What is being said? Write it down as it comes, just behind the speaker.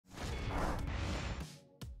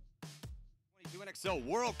NXL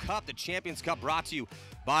World Cup, the Champions Cup, brought to you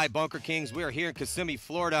by Bunker Kings. We are here in Kissimmee,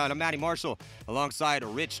 Florida, and I'm Matty Marshall alongside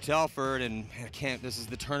Rich Telford. And man, this is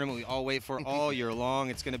the tournament we all wait for all year long.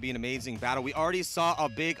 It's going to be an amazing battle. We already saw a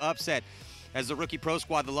big upset as the rookie pro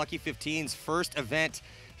squad, the Lucky 15's first event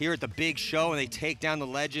here at the big show, and they take down the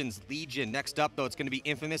Legends Legion. Next up, though, it's going to be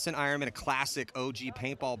Infamous and Ironmen, a classic OG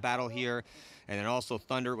paintball battle here. And then also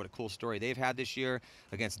Thunder, what a cool story they've had this year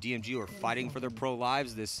against DMG, who are fighting for their pro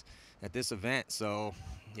lives at this event. So,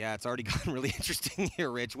 yeah, it's already gotten really interesting here,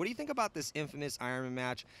 Rich. What do you think about this Infamous Ironman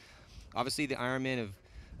match? Obviously, the Ironmen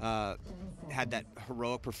have had that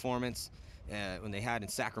heroic performance when they had in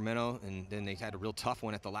Sacramento, and then they had a real tough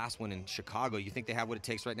one at the last one in Chicago. You think they have what it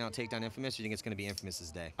takes right now to take down Infamous, or you think it's going to be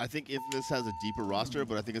Infamous's day? I think Infamous has a deeper roster,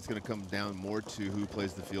 but I think it's going to come down more to who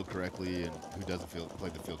plays the field correctly and who doesn't play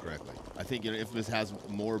the field correctly. I think Infamous has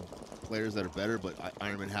more players that are better, but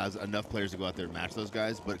Ironman has enough players to go out there and match those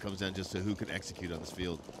guys, but it comes down just to who can execute on this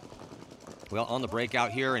field. Well, on the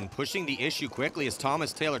breakout here and pushing the issue quickly is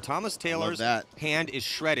Thomas Taylor. Thomas Taylor's hand is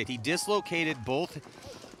shredded. He dislocated both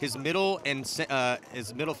his middle and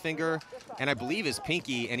his middle finger, and I believe his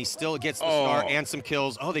pinky, and he still gets the start and some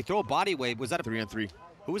kills. Oh, they throw a body wave. Was that a 3-on-3?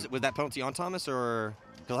 Who was it? Was that penalty on Thomas, or?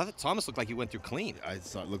 Because I thought Thomas looked like he went through clean. I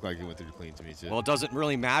saw it looked like he went through clean to me too. Well, it doesn't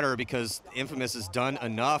really matter because Infamous has done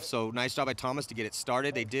enough. So nice job by Thomas to get it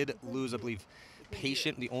started. They did lose, I believe,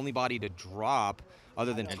 Patient, the only body to drop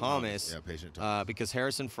other than Thomas. Yeah, Patient Thomas. Because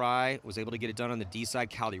Harrison Fry was able to get it done on the D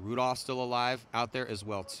side. Callie Rudolph still alive out there as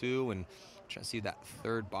well too. And I'm trying to see who that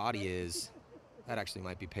third body is. That actually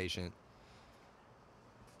might be Patient.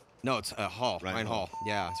 No, it's Hall. Ryan Hall.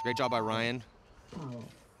 Yeah, it's a great job by Ryan.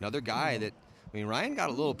 Another guy that, I mean, Ryan got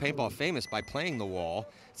a little paintball famous by playing the wall.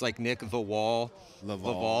 It's like Nick the Wall,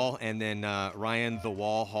 Laval, and then Ryan the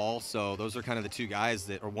Wall Hall. So those are kind of the two guys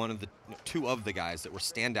that are two of the guys that were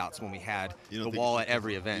standouts when we had the wall at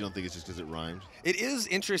every event. You don't think it's just because it rhymed? It is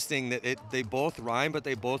interesting that they both rhyme, but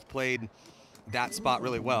they both played that spot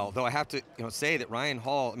really well. Though I have to say that Ryan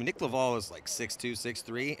Hall, I mean, Nick Laval is like 6'2",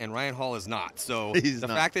 6'3", and Ryan Hall is not. So the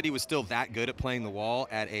fact that he was still that good at playing the wall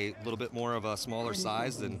at a little bit more of a smaller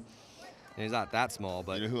size than. And he's not that small,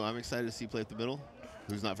 but... You know who I'm excited to see play at the middle?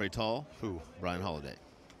 Who's not very tall? Who? Brian Holiday.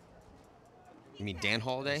 You mean Dan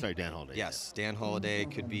Holiday? Sorry, Dan Holiday. Yes, yeah. Dan Holiday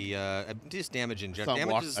could be just damage in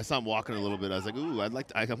general. I saw him walking a little bit. I was like, ooh,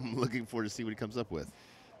 I'm looking forward to see what he comes up with.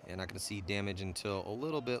 Yeah, not going to see damage until a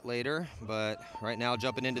little bit later. But right now,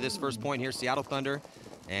 jumping into this first point here, Seattle Thunder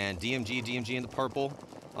and DMG in the purple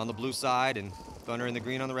on the blue side, and Thunder in the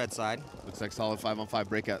green on the red side. Looks like solid 5-on-5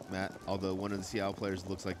 breakout, Matt. Although one of the Seattle players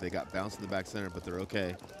looks like they got bounced in the back center, but they're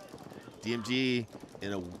okay. DMG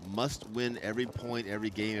in a must-win every point, every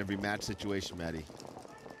game, every match situation, Matty.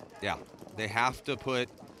 Yeah, they have to put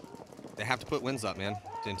wins up, man.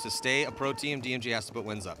 And to stay a pro team, DMG has to put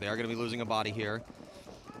wins up. They are going to be losing a body here,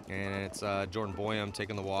 and it's Jordan Boyum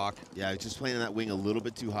taking the walk. Yeah, just playing that wing a little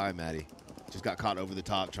bit too high, Matty. Just got caught over the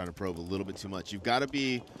top trying to probe a little bit too much. You've got to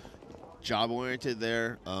be job-oriented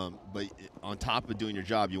there, but on top of doing your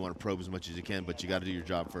job, you want to probe as much as you can, but you got to do your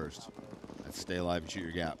job first. Let's stay alive and shoot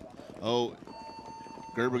your gap. Oh,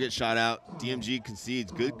 Gerber gets shot out. DMG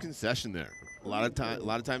concedes. Good concession there. A lot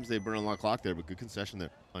of times they burn a lot of clock there, but good concession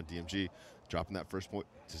there on DMG, dropping that first point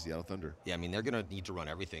to Seattle Thunder. Yeah, I mean, they're going to need to run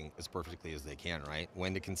everything as perfectly as they can, right?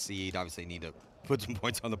 When to concede, obviously they need to put some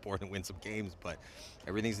points on the board and win some games, but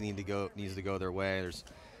everything needs to go their way. There's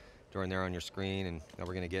Jordan there on your screen, and now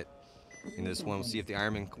we're going to get in this one. We'll see if the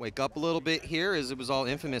Ironmen wake up a little bit here, as it was all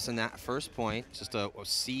Infamous in that first point. Just a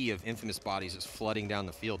sea of Infamous bodies just flooding down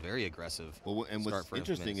the field. Very aggressive. Well, and what's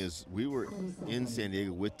interesting is we were in San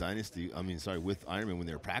Diego with with Ironmen when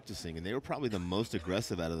they were practicing, and they were probably the most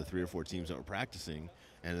aggressive out of the 3 or 4 teams that were practicing.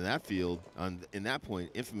 And in that field, in that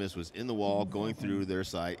point, Infamous was in the wall, going through their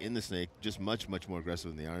side, in the snake, just much, much more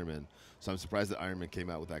aggressive than the Ironmen. So I'm surprised that Ironmen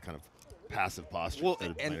came out with that kind of passive posture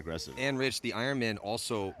instead of playing aggressive. And Rich, the Ironmen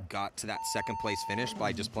also got to that second place finish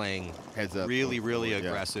by just playing heads up, really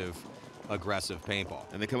aggressive paintball.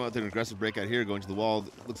 And they come out with an aggressive breakout here, going to the wall.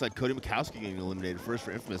 Looks like Cody Mikowski getting eliminated first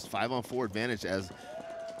for Infamous. 5-on-4 advantage as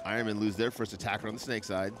Ironmen lose their first attacker on the snake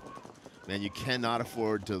side. Man, you cannot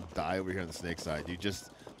afford to die over here on the snake side.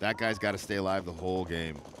 That guy's got to stay alive the whole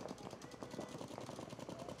game.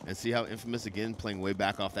 And see how Infamous, again, playing way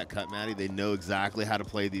back off that cut, Matty? They know exactly how to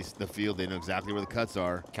play the field. They know exactly where the cuts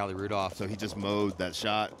are. Callie Rudolph. So he just mowed that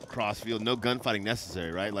shot cross field. No gunfighting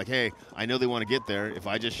necessary, right? Like, hey, I know they want to get there. If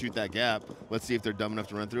I just shoot that gap, let's see if they're dumb enough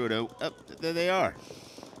to run through it. Oh, there they are.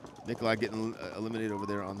 Nikolai getting eliminated over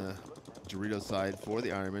there on the Dorito side for the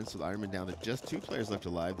Ironmen. So the Ironmen down to just 2 players left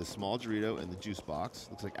alive, the small Dorito and the juice box.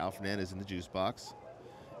 Looks like Al Fernandez in the juice box.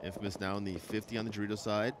 Infamous now on the 50 on the Dorito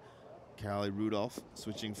side. Callie Rudolph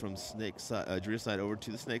switching from Snake side, Dorito side over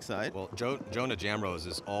to the Snake side. Well, Jonah Jamrose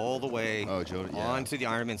is all the way onto the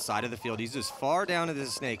Ironman side of the field. He's as far down into the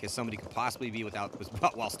Snake as somebody could possibly be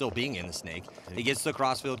while still being in the Snake. He gets the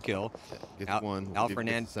crossfield kill. Gets one. Al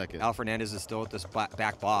Fernandez is still at this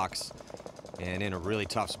back box and in a really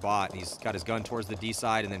tough spot. He's got his gun towards the D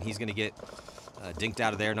side, and then he's going to get dinked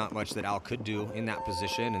out of there. Not much that Al could do in that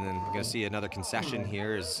position. And then we're going to see another concession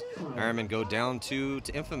here as Ironmen go down to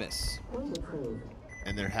Infamous.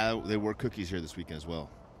 And there were cookies here this weekend as well.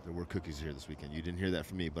 There were cookies here this weekend. You didn't hear that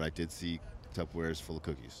from me, but I did see Tupperwares full of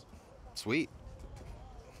cookies. Sweet.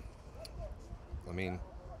 I mean,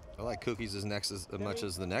 I like cookies as much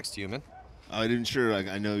as the next human. I didn't sure.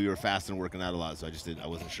 I know you were fasting and working out a lot, so I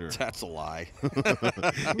wasn't sure. That's a lie.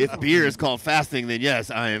 If beer is called fasting, then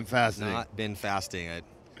yes, I am fasting. Not been fasting.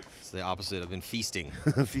 It's the opposite. I've been feasting.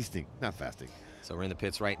 Feasting, not fasting. So we're in the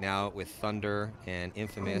pits right now with Thunder and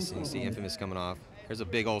Infamous, and you see Infamous coming off. There's a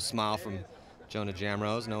big old smile from Jonah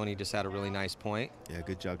Jamrose, knowing he just had a really nice point. Yeah,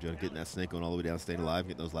 good job, Jonah, getting that Snake going all the way down, staying alive,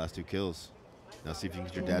 getting those last 2 kills. Now see if you can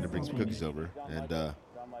get your dad to bring some cookies over, and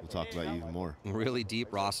we'll talk about you even more. Really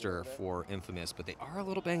deep roster for Infamous, but they are a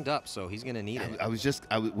little banged up, so he's going to need it.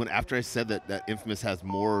 After I said that Infamous has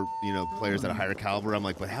more, players at a higher caliber, I'm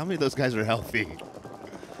like, but how many of those guys are healthy?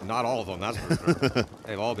 Not all of them, that's for sure.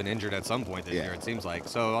 They've all been injured at some point this year, it seems like.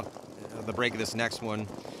 So the break of this next one.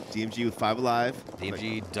 DMG with 5 alive.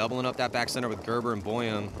 DMG doubling up that back center with Gerber and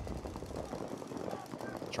Boyum.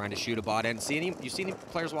 Trying to shoot a bot end. You see any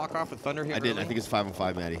players walk off with Thunder here? I didn't. I think it's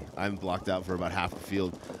 5-on-5, Maddie. I'm blocked out for about half the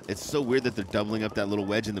field. It's so weird that they're doubling up that little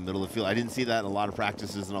wedge in the middle of the field. I didn't see that in a lot of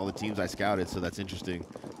practices and all the teams I scouted, so that's interesting.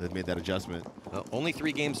 They've made that adjustment. Well, only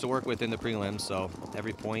 3 games to work with in the prelims, so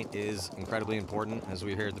every point is incredibly important as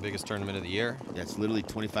we're here at the biggest tournament of the year. Yeah, it's literally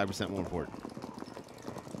 25% more important.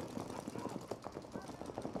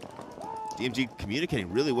 DMG communicating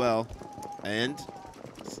really well, and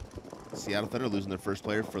Seattle Thunder losing their first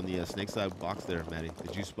player from the Snake side box there, Maddie,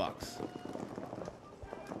 the juice box.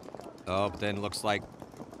 Oh, but then it looks like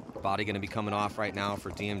body going to be coming off right now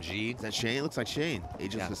for DMG. Is that Shane? Looks like Shane,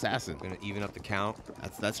 Ageless Assassin. Going to even up the count.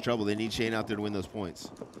 That's trouble. They need Shane out there to win those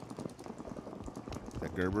points.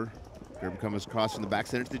 That Gerber. Gerber comes across from the back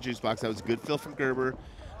center to the juice box. That was a good fill from Gerber.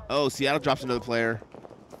 Oh, Seattle drops another player.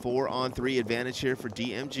 4-on-3 advantage here for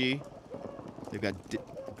DMG. They've got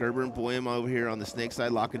Gerber and Boyum over here on the Snake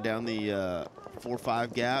side, locking down the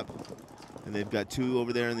 4-5 gap. And they've got 2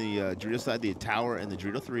 over there on the Dorito side, the Tower and the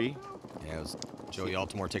Dorito 3. Yeah, it was Joey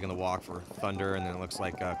Altimore taking the walk for Thunder, and then it looks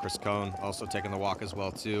like Chris Cohn also taking the walk as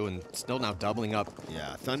well, too, and still now doubling up.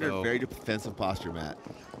 Yeah, Thunder, very defensive posture, Matt.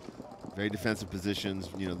 Very defensive positions,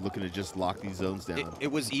 looking to just lock these zones down.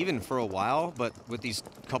 It was even for a while, but with these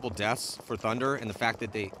couple deaths for Thunder and the fact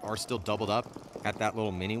that they are still doubled up at that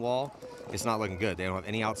little mini wall, it's not looking good. They don't have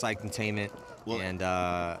any outside containment, and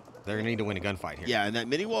they're going to need to win a gunfight here. Yeah, and that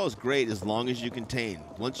mini wall is great as long as you contain.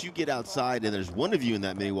 Once you get outside and there's 1 of you in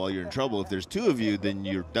that mini wall, you're in trouble. If there's 2 of you, then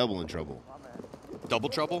you're double in trouble. Double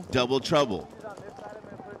trouble? Double trouble.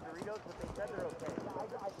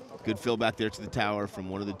 Good fill back there to the tower from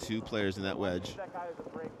one of the 2 players in that wedge.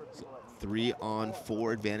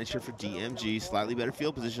 3-on-4 advantage here for DMG. Slightly better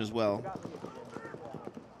field position as well.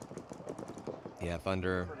 Yeah,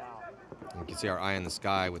 Thunder. You can see our eye in the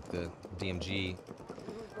sky with the DMG.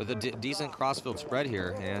 With a decent crossfield spread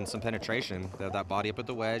here and some penetration. They have that body up at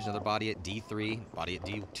the wedge, another body at D3, body at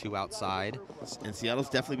D2 outside. And Seattle's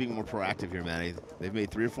definitely being more proactive here, Matty. They've made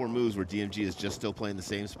 3 or 4 moves where DMG is just still playing the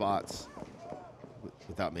same spots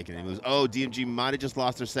without making any moves. Oh, DMG might have just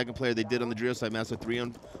lost their second player. They did on the Dorito side, Matt, so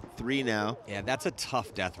 3-on-3 now. Yeah, that's a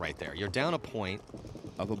tough death right there. You're down a point.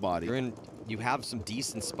 Of a body. You have some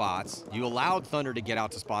decent spots. You allowed Thunder to get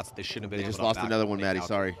out to spots that they shouldn't have been able to. They just lost another one, Matty.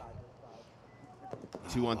 Sorry.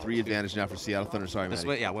 2-on-3 advantage now for Seattle Thunder. Sorry,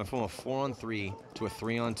 Matty. Went from a 4-on-3 to a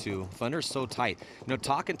 3-on-2. Thunder's so tight.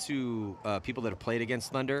 Talking to people that have played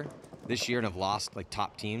against Thunder this year and have lost like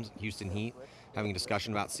top teams, Houston Heat, having a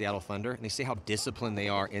discussion about Seattle Thunder, and they say how disciplined they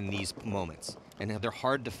are in these moments, and they're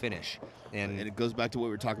hard to finish. And it goes back to what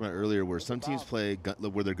we were talking about earlier, where some teams play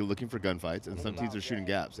where they're looking for gunfights, and some teams are shooting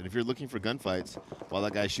gaps. And if you're looking for gunfights while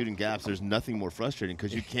that guy's shooting gaps, there's nothing more frustrating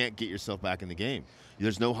because you can't get yourself back in the game.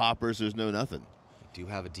 There's no hoppers, there's no nothing. We do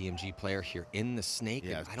have a DMG player here in the Snake.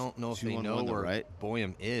 Yeah, I don't know if they know where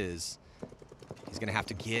Boyum is. He's going to have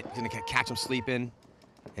to catch him sleeping.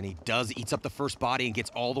 And he does, eats up the first body and gets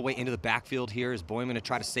all the way into the backfield here. Is Boehm going to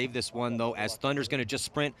try to save this one, though, as Thunder's going to just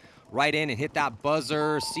sprint right in and hit that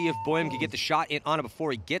buzzer. See if Boehm can get the shot in on it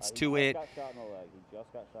before he gets to it. He just got shot in the leg. He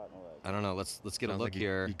just got shot in the leg. I don't know. Let's get a look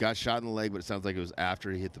here. He got shot in the leg, but it sounds like it was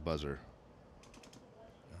after he hit the buzzer.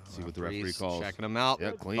 See what the referee calls. Checking him out.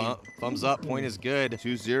 Yep, clean. Thumbs up. Point is good.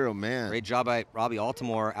 2-0, man. Great job by Robbie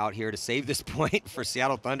Altimore out here to save this point for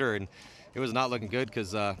Seattle Thunder. And it was not looking good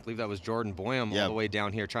because I believe that was Jordan Boehm all the way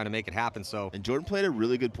down here trying to make it happen. So And Jordan played a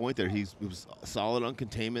really good point there. He was solid on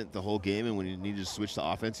containment the whole game, and when he needed to switch to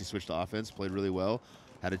offense, he switched to offense, played really well.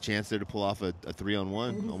 Had a chance there to pull off a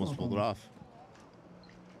 3-on-1, almost pulled it off.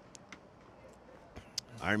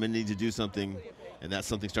 Ironmen need to do something, and that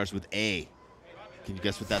something starts with A. Can you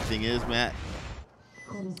guess what that thing is, Matt?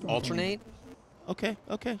 alternate? Okay,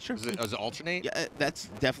 sure. Is it alternate? Yeah, that's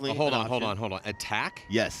definitely hold on. Attack?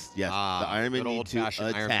 Yes. The Ironmen need to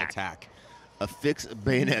attack. Affix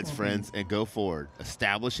bayonets, friends, and go forward.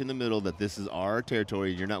 Establish in the middle that this is our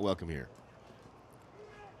territory. You're not welcome here.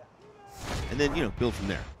 And then, build from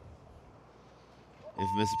there.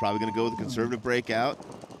 Infamous is probably going to go with a conservative breakout.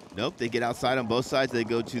 Nope, they get outside on both sides. They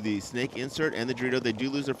go to the snake insert and the Dorito. They do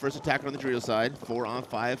lose their first attacker on the Dorito side.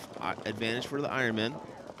 4-on-5 advantage for the Ironmen.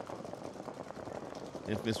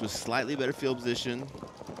 Infamous was slightly better field position,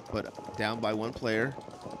 but down by one player.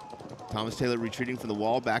 Thomas Taylor retreating from the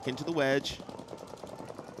wall back into the wedge.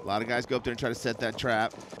 A lot of guys go up there and try to set that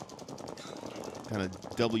trap. Kind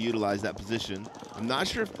of double utilize that position. I'm not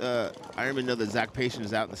sure if Ironmen know that Zach Patient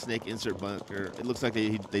is out in the snake insert bunker. It looks like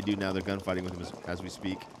they do now. They're gunfighting with him as we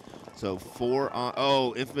speak. So 4 on.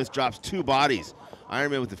 Oh, Infamous drops 2 bodies.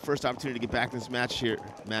 Ironman with the first opportunity to get back in this match here,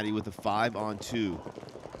 Maddie, with a 5-on-2.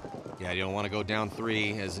 Yeah, you don't want to go down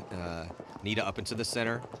 3 as Nita up into the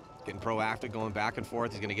center. Getting proactive, going back and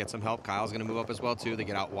forth. He's going to get some help. Kyle's going to move up as well, too. They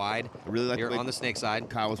get out wide. I really like here on the snake side.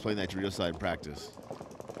 Kyle was playing that Dorito side in practice.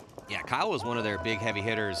 Yeah, Kyle was one of their big heavy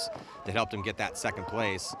hitters that helped him get that second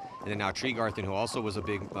place. And then now Tregarthen, who also was a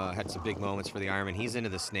big, had some big moments for the Ironman. He's into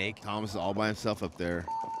the snake. Thomas is all by himself up there.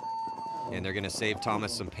 And they're going to save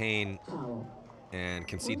Thomas some pain and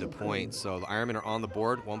concede the point. So the Ironmen are on the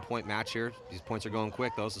board. 1-point match here. These points are going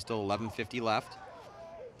quick, though, so still 11:50 left.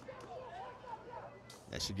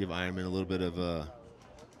 That should give Ironman a little bit of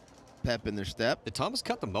pep in their step. Did Thomas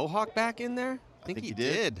cut the mohawk back in there? I think he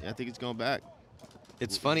did. Yeah, I think he's going back.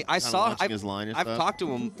 It's funny. I've talked to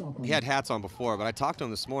him. He had hats on before, but I talked to him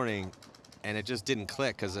this morning, and it just didn't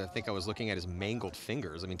click because I think I was looking at his mangled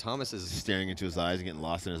fingers. I mean, Thomas is staring into his eyes and getting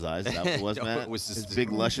lost in his eyes. Is that what it was, no, Matt? It was his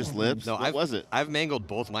big luscious lips. No, what was it? I've mangled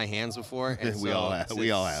both my hands before, and we all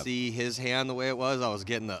have. See his hand the way it was. I was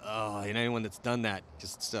getting the and anyone that's done that,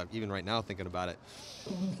 just even right now thinking about it,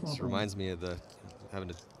 just reminds me of having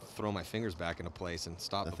to throw my fingers back into place and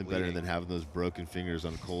stop. Nothing better than having those broken fingers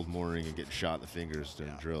on a cold morning and getting shot in the fingers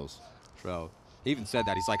during drills. So he even said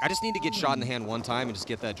that. He's like, I just need to get shot in the hand one time and just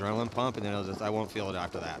get that adrenaline pump, and then I won't feel it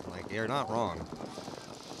after that. I'm like, you're not wrong.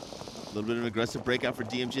 A little bit of an aggressive breakout for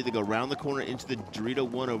DMG. They go around the corner into the Dorito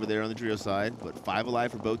 1 over there on the Dorito side, but 5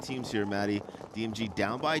 alive for both teams here, Maddie. DMG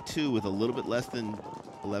down by 2 with a little bit less than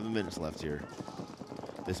 11 minutes left here.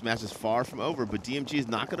 This match is far from over, but DMG is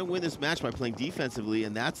not going to win this match by playing defensively,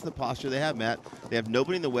 and that's the posture they have, Matt. They have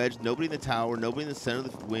nobody in the wedge, nobody in the tower, nobody in the center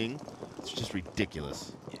of the wing. It's just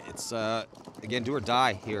ridiculous. It's, again, do or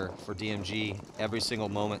die here for DMG every single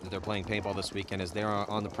moment that they're playing paintball this weekend, as they're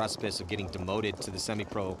on the precipice of getting demoted to the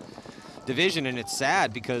semi-pro division. And it's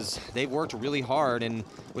sad because they've worked really hard, and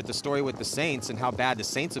with the story with the Saints and how bad the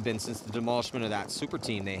Saints have been since the demolishment of that super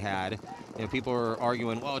team they had, people are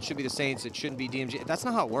arguing, well, it should be the Saints, it shouldn't be DMG. That's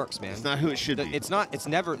not how it works, man. It's not who it should be. It's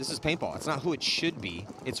never, this is paintball. It's not who it should be.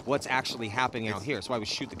 It's what's actually happening out here. That's why we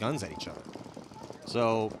shoot the guns at each other.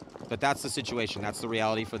 So, but that's the situation. That's the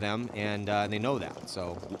reality for them, and they know that.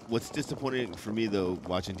 So, what's disappointing for me, though,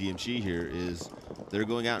 watching DMG here is they're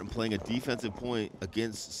going out and playing a defensive point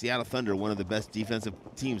against Seattle Thunder, one of the best defensive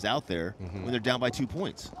teams out there, when they're down by 2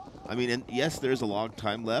 points. I mean, and yes, there's a long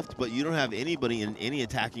time left, but you don't have anybody in any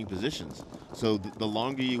attacking positions. So the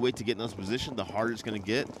longer you wait to get in those positions, the harder it's going to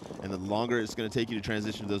get, and the longer it's going to take you to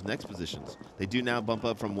transition to those next positions. They do now bump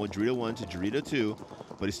up from Dorito 1 to Dorito 2,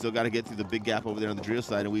 but he's still got to get through the big gap over there on the Dorito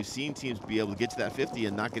side, and we've seen teams be able to get to that 50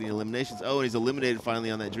 and not getting eliminations. Oh, and he's eliminated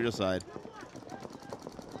finally on that Dorito side.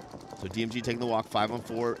 So DMG taking the walk,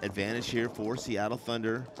 5-on-4 advantage here for Seattle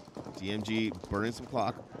Thunder. DMG burning some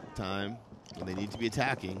clock time when they need to be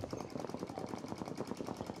attacking.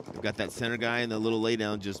 They've got that center guy and the little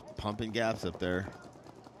laydown just pumping gaps up there.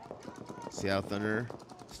 Seattle Thunder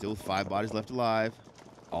still with 5 bodies left alive.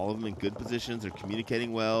 all of them in good positions. They're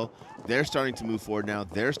communicating well. They're starting to move forward now.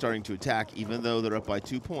 They're starting to attack, even though they're up by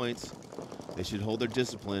 2 points. They should hold their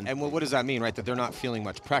discipline. And what does that mean, right? That they're not feeling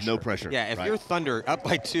much pressure. No pressure. Yeah, if right. you're Thunder up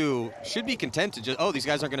by 2, should be content to just, oh, these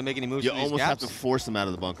guys aren't going to make any moves. You through these almost have gaps. to force them out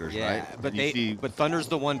of the bunkers, yeah, right? But Thunder's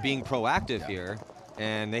the one being proactive here,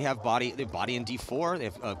 and they have body in D4. They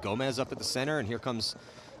have Gomez up at the center, and here comes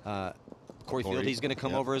Corey Field. He's going to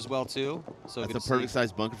come over as well too. So that's a perfect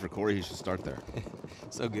size bunker for Corey. He should start there.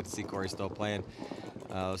 So good to see Corey still playing.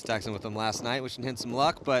 I was texting with him last night, wishing him some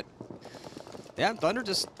luck, but. Yeah, Thunder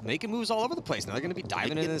just making moves all over the place. Now they're going to be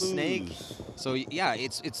diving into the snake. So yeah,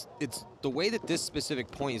 it's the way that this specific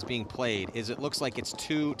point is being played is it looks like it's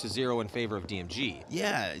 2-0 in favor of DMG.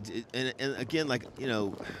 Yeah, and again, like, you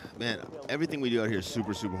know, man, everything we do out here is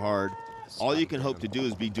super, super hard. All you can hope to do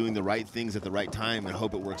is be doing the right things at the right time and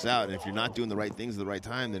hope it works out. And if you're not doing the right things at the right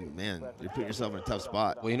time, then, man, you're putting yourself in a tough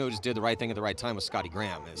spot. Well, you know who just did the right thing at the right time was Scotty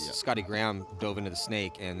Graham. Scotty Graham dove into the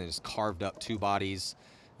snake and then just carved up 2 bodies.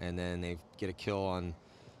 And then they get a kill on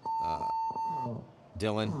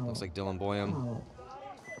Dylan. Looks like Dylan Boyum.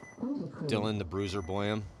 Dylan the Bruiser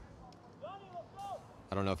Boyum.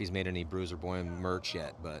 I don't know if he's made any Bruiser Boyum merch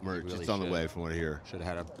yet, but merch, really it's on the way from what I hear. Should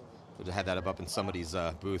have had that up in somebody's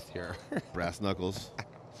booth here. Brass knuckles.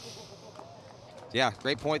 Yeah,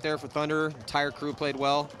 great point there for Thunder. Entire crew played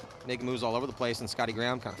well, making moves all over the place, and Scotty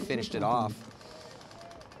Graham kind of finished it off.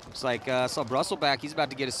 Looks like saw Brussel back. He's about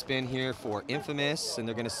to get a spin here for Infamous, and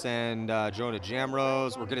they're going to send Jonah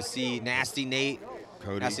Jamrose. We're going to see Nasty Nate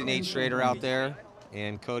Schrader out there,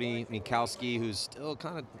 and Cody Mikowski, who's still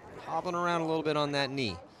kind of hobbling around a little bit on that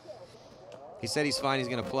knee. He said he's fine. He's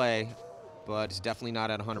going to play, but he's definitely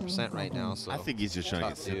not at 100% right now. So I think he's just trying to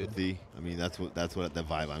get sympathy. I mean, that's what the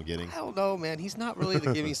vibe I'm getting. I don't know, man. He's not really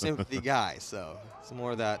the giving sympathy guy, so it's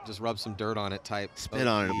more of that just rub some dirt on it type. Spit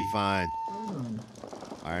on it, it'll be fine.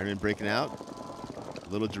 Ironman breaking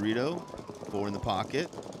out. Little Dorito, 4 in the pocket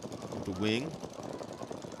with the wing.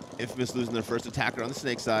 Infamous losing their first attacker on the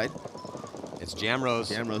snake side. It's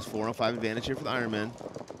Jamrose. Jamrose, 4-on-5 advantage here for the Ironmen.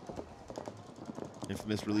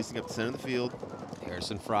 Infamous releasing up the center of the field.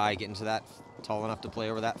 Harrison Fry getting to that, tall enough to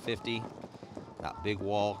play over that 50. That big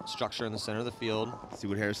wall structure in the center of the field. See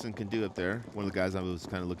what Harrison can do up there. One of the guys I was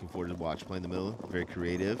kind of looking forward to watch play in the middle. Very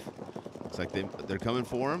creative. Looks like they're coming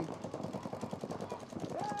for him.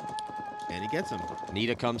 And he gets him.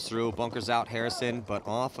 Nita comes through, bunkers out Harrison, but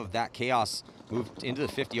off of that chaos, moved into the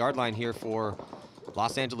 50-yard line here for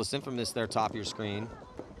Los Angeles Infamous there, top of your screen.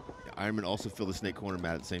 Yeah, Ironman also fill the snake corner,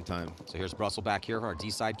 Matt, at the same time. So here's Brussel back here for our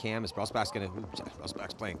D-side cam. As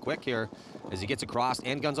Brusselback's playing quick here as he gets across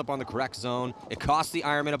and guns up on the correct zone. It costs the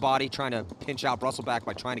Ironman a body, trying to pinch out Brusselback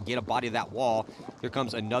by trying to get a body to that wall. Here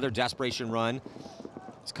comes another desperation run.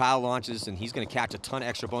 As Kyle launches, and he's going to catch a ton of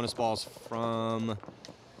extra bonus balls from...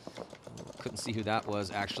 Couldn't see who that was,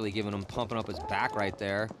 actually giving him, pumping up his back right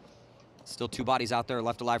there. Still 2 bodies out there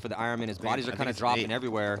left alive for the Ironman. His bodies are kind of dropping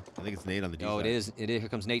everywhere. I think it's Nate on the D side. Oh, it is. Here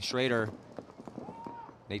comes Nate Schrader.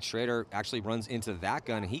 Nate Schrader actually runs into that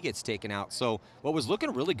gun, and he gets taken out. So what was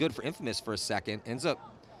looking really good for Infamous for a second ends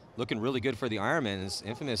up looking really good for the Ironman. As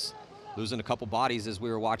Infamous losing a couple bodies as we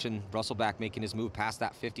were watching Brusselback making his move past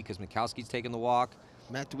that 50 because Mikowski's taking the walk.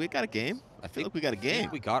 Matt, do we got a game? I feel like we got a game. I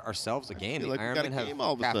think we got ourselves a game. The like Ironmen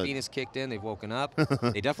have caffeine has kicked in. They've woken up.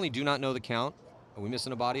 They definitely do not know the count. Are we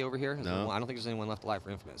missing a body over here? No. I don't think there's anyone left alive for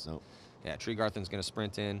Infamous. No. Yeah, Tregarthen's going to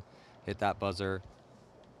sprint in, hit that buzzer,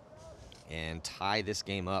 and tie this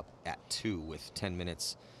game up at 2 with 10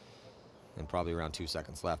 minutes and probably around 2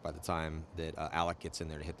 seconds left by the time that Alec gets in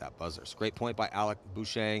there to hit that buzzer. So great point by Alec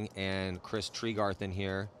Bouchang and Chris Tregarthen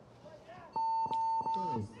here.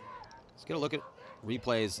 Let's get a look at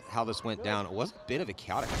replays how this went down. It was a bit of a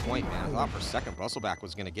chaotic point, man. I thought for a second Brusselback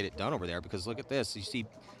was going to get it done over there because look at this. You see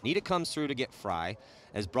Nita comes through to get Fry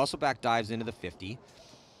as Brusselback dives into the 50.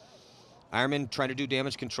 Ironman trying to do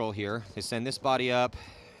damage control here. They send this body up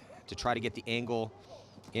to try to get the angle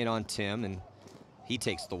in on Tim, and he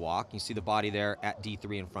takes the walk. You see the body there at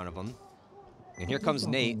D3 in front of him. And here comes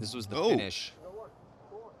Nate. This was the finish.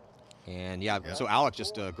 And yeah, so Alec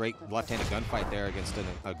just a great left-handed gunfight there against an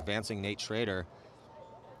advancing Nate Schrader.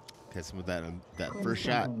 Get some of that first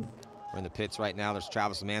shot. We're in the pits right now. There's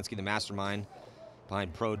Travis Lemansky, the mastermind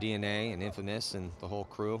behind Pro DNA and Infamous and the whole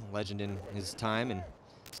crew. Legend in his time and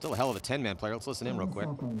still a hell of a 10-man player. Let's listen in real quick.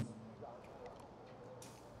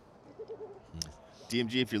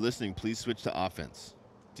 DMG, if you're listening, please switch to offense.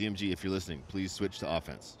 DMG, if you're listening, please switch to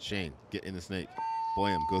offense. Shane, get in the snake.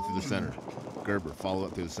 Boyum, go through the center. Gerber, follow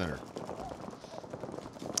up through the center.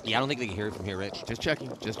 Yeah, I don't think they can hear it from here, Rich. Just checking.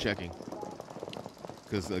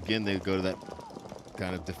 Because, again, they go to that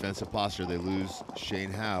kind of defensive posture. They lose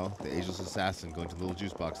Shane Howe, the ageless assassin, going to the little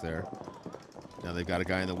juice box there. Now they've got a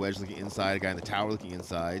guy in the wedge looking inside, a guy in the tower looking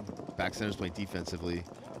inside. Back center's playing defensively,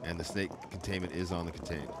 and the snake containment is on the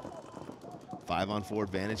contain. 5-on-4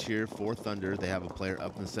 advantage here for Thunder. They have a player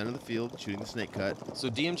up in the center of the field shooting the snake cut. So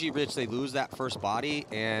DMG Rich, they lose that first body,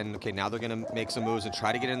 and okay, now they're gonna make some moves and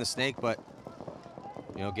try to get in the snake, but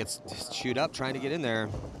you know, gets shoot up trying to get in there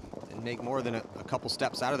and make more than a couple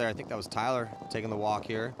steps out of there. I think that was Tyler taking the walk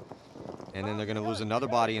here. And then they're gonna lose another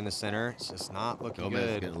body in the center. It's just not looking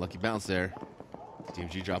good. Getting a lucky bounce there.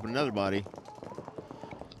 DMG dropping another body.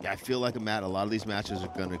 Yeah, I feel like a lot of these matches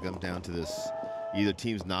are gonna come down to this. Either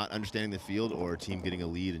team's not understanding the field or a team getting a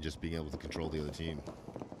lead and just being able to control the other team.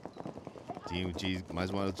 DMG might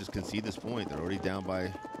as well just concede this point. They're already down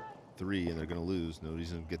by 3 and they're gonna lose.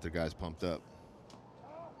 Nobody's gonna get their guys pumped up.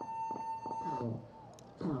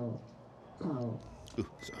 Ooh,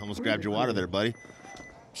 almost grabbed your water there, buddy.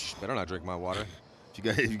 Better not drink my water.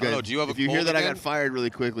 If you hear that I got fired really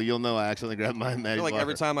quickly, you'll know I accidentally grabbed my Maddie's I feel like water.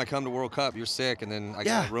 every time I come to World Cup, you're sick, and then I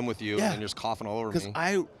get in a room with you, and you're just coughing all over me. Because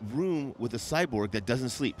I room with a cyborg that doesn't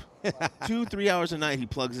sleep. 2-3 hours a night he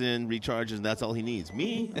plugs in, recharges, and that's all he needs.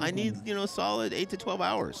 Me, I need, a solid 8 to 12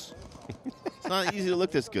 hours. It's not easy to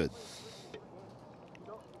look this good.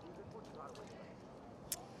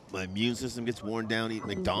 My immune system gets worn down eating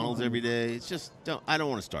McDonald's every day. It's just, I don't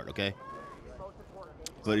want to start, okay?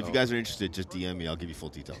 But if you guys are interested, just DM me. I'll give you full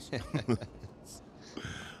details.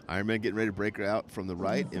 Ironmen getting ready to break her out from the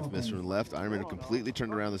right. Infamous from the left. Ironmen have completely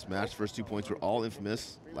turned around this match. First 2 points were all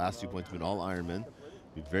Infamous. Last 2 points have been all Ironmen.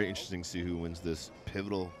 It'll be very interesting to see who wins this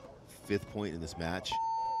pivotal 5th point in this match.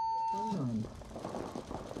 A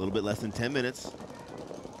little bit less than 10 minutes.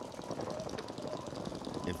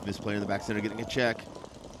 Infamous player in the back center getting a check.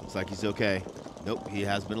 Looks like he's okay. Nope, he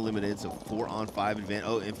has been eliminated, so 4-on-5 advantage.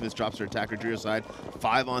 Oh, Infamous drops her attacker Drio side.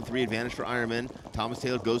 5-on-3 advantage for Ironman. Thomas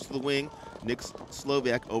Taylor goes to the wing. Nick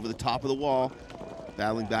Sloviak over the top of the wall.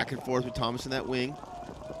 Battling back and forth with Thomas in that wing.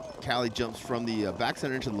 Callie jumps from the back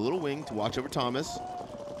center into the little wing to watch over Thomas.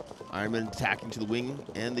 Ironman attacking to the wing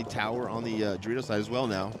and the tower on the Dorito side as well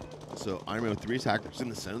now. So Ironman with 3 attackers in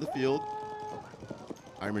the center of the field.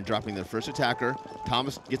 Ironman dropping their first attacker.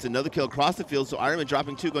 Thomas gets another kill across the field, so Ironman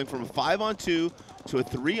dropping 2, going from a 5-on-2 to a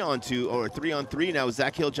 3-on-2, or a 3-on-3 now with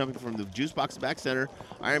Zach Hill jumping from the juice box back center.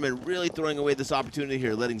 Ironman really throwing away this opportunity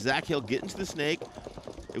here, letting Zach Hill get into the snake.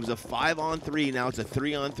 It was a 5-on-3, now it's a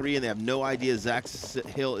 3-on-3, and they have no idea Zach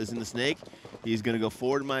Hill is in the snake. He's going to go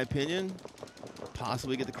forward, in my opinion.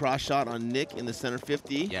 Possibly get the cross shot on Nick in the center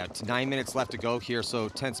 50. Yeah, 9 minutes left to go here, so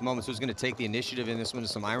tense moments. Who's going to take the initiative in this one?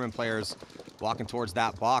 Some Ironman players walking towards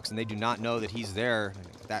that box, and they do not know that he's there.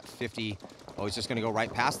 That 50, oh, he's just going to go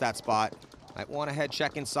right past that spot. Might want a head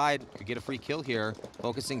check inside. Could get a free kill here,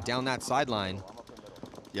 focusing down that sideline.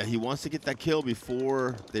 Yeah, he wants to get that kill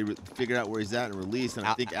before they figure out where he's at and release, and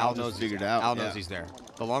I think Al knows figured out. Al knows he's there.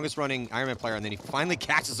 The longest running Ironman player, and then he finally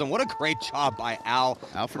catches him. What a great job by Al.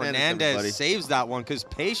 Fernandez saves that one because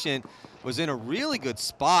Patient was in a really good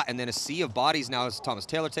spot, and then a sea of bodies now as Thomas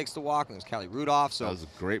Taylor takes the walk, and there's Callie Rudolph. So that was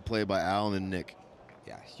a great play by Al and then Nick.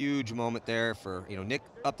 Yeah, huge moment there for, Nick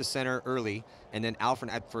up the center early, and then Al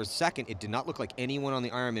for a second, it did not look like anyone on the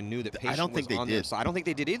Ironman knew that Patient was on there. So I don't think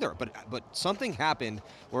they did either, but something happened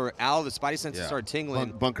where Al, the spidey senses started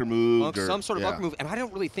tingling. Bunker move. Some sort of bunker move, and I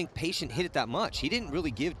don't really think Patient hit it that much. He didn't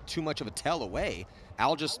really give too much of a tell away.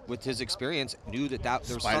 Al just, with his experience, knew that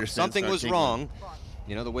there was something was wrong.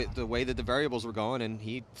 The way that the variables were going, and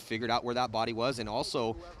he figured out where that body was. And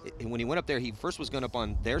also, when he went up there, he first was going up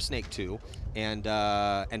on their snake 2,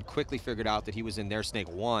 and quickly figured out that he was in their snake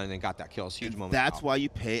 1 and got that kill. It's a huge moment. That's why you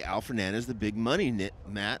pay Al Fernandez the big money,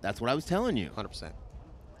 Matt. That's what I was telling you. 100%.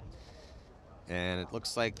 And it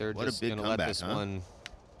looks like they're just going to let this one.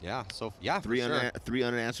 Yeah. So three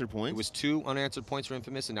unanswered points. It was 2 unanswered points for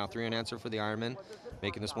Infamous, and now 3 unanswered for the Ironmen,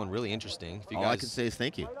 making this one really interesting. All I can say is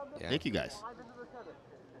thank you. Yeah. Thank you guys.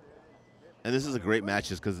 And this is a great match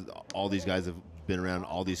just because all these guys have been around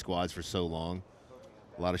all these squads for so long.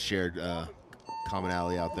 A lot of shared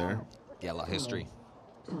commonality out there. Yeah, a lot of history.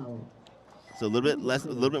 So a little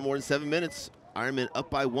bit more than 7 minutes. Ironman up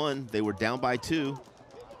by 1. They were down by 2.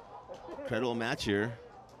 Incredible match here.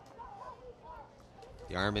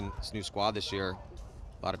 The Ironman's new squad this year,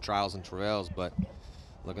 a lot of trials and travails, but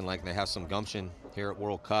looking like they have some gumption here at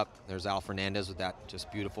World Cup. There's Al Fernandez with that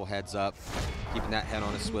just beautiful heads up, keeping that head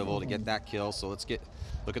on a swivel to get that kill. So let's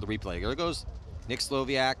look at the replay. There goes Nick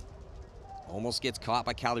Sloviak. Almost gets caught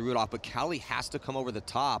by Callie Rudolph, but Callie has to come over the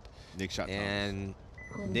top. Nick shot and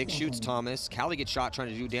Nick shoots Thomas. Callie gets shot trying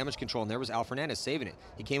to do damage control, and there was Al Fernandez saving it.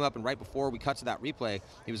 He came up, and right before we cut to that replay,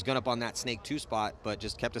 he was gun up on that Snake 2 spot, but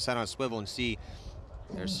just kept his head on a swivel. And see,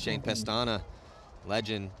 there's Shane Pestana,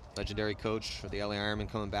 legendary coach for the LA Ironmen,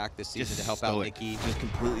 coming back this season to help out Nikki. Just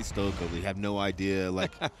completely stoical. You have no idea.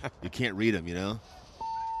 Like, you can't read him, you know?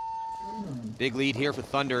 Big lead here for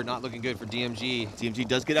Thunder, not looking good for DMG. DMG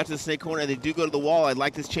does get out to the Snake corner, and they do go to the wall. I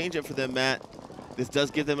like this changeup for them, Matt. This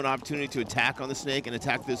does give them an opportunity to attack on the Snake and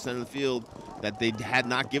attack the center of the field that they had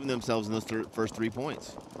not given themselves in those first 3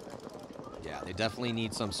 points. Yeah, they definitely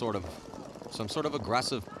need some sort of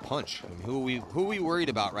aggressive punch. I mean, who are we worried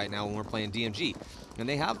about right now when we're playing DMG? And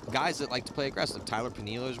they have guys that like to play aggressive. Tyler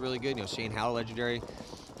Panilo is really good. You know, Shane Howell, legendary,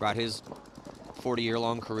 throughout his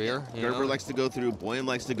 40-year-long career. Gerber likes to go through. Boyum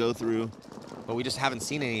likes to go through. But we just haven't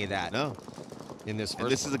seen any of that. No. In this first.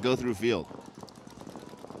 And this is a go-through field.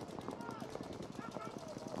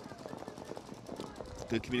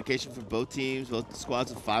 Good communication from both teams. Both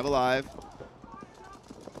squads of 5 alive.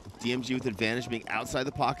 DMG with advantage being outside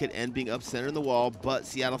the pocket and being up center in the wall, but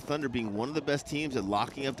Seattle Thunder being one of the best teams at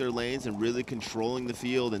locking up their lanes and really controlling the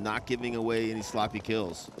field and not giving away any sloppy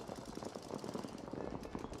kills.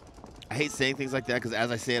 I hate saying things like that because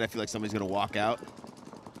as I say it, I feel like somebody's going to walk out.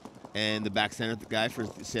 And the back center guy for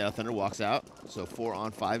Seattle Thunder walks out. So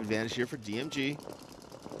 4-on-5 advantage here for DMG.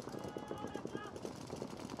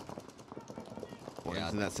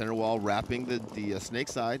 In that center wall, wrapping the Snake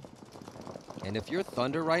side. And if you're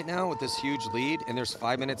Thunder right now with this huge lead and there's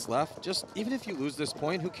 5 minutes left, just even if you lose this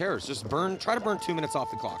point, who cares? Just try to burn 2 minutes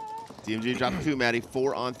off the clock. DMG dropped 2, Maddie.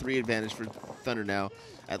 4-on-3 advantage for Thunder now.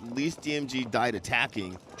 At least DMG died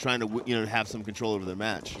attacking, trying to have some control over their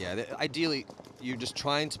match. Yeah, ideally, you're just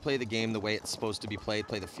trying to play the game the way it's supposed to be played,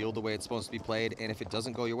 play the field the way it's supposed to be played, and if it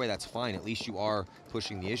doesn't go your way, that's fine. At least you are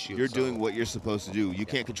pushing the issue. You're doing what you're supposed to do. You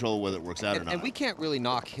can't control whether it works out or not. And we can't really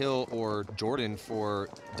knock Hill or Jordan for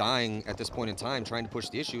dying at this point in time, trying to push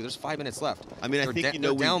the issue. There's 5 minutes left. I mean, I think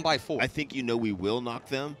they're down by 4. I think we will knock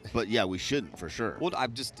them, but yeah, we shouldn't for sure. Well,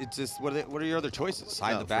 it's just what are your other choices?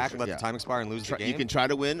 Hide the back, let the time expire, and lose the game. You can try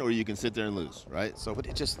to win, or you can sit there and lose, right? So, but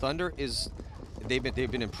it just Thunder is. They've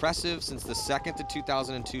been impressive since the second the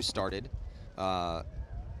 2002 started. I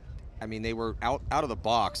mean, they were out of the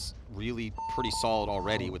box really pretty solid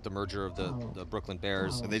already with the merger of the Brooklyn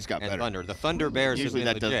Bears and they just got better. Thunder. The Thunder Bears usually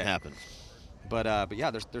have that been legit. Doesn't happen. But yeah,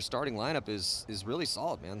 their starting lineup is really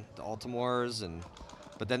solid, man. The Altamores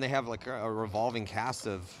but then they have like a revolving cast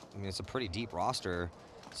of. I mean, it's a pretty deep roster.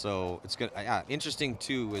 So it's good. Yeah, interesting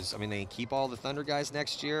too is they keep all the Thunder guys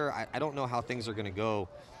next year. I don't know how things are going to go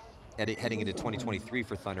heading into 2023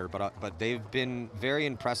 for Thunder, but they've been very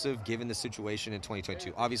impressive given the situation in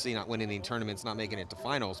 2022. Obviously, not winning any tournaments, not making it to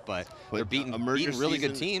finals, but they're beating really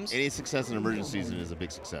good teams. Any success in emergent season is a big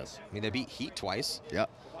success. I mean, they beat Heat twice. Yep.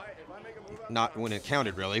 Not when it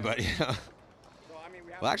counted, really, but yeah.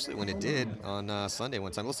 Well, actually, when it did on Sunday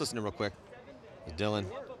one time. Let's listen to him real quick. Dylan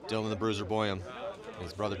the Bruiser Boyum, and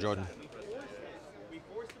his brother Jordan.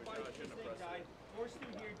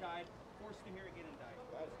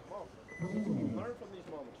 Learn from these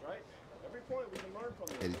moments, right? Every point we can learn from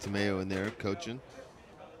them. Eddie Tomeo in there coaching.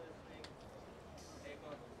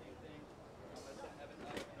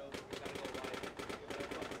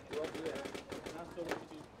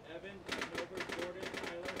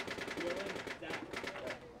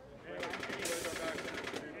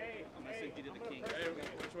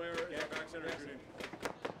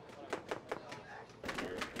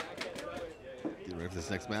 Getting ready for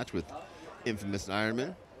this next match with Infamous and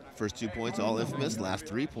Ironman. First 2 points, all Infamous. Last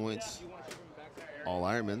 3 points, all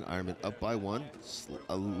Ironman. Ironman up by 1.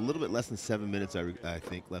 A little bit less than 7 minutes, I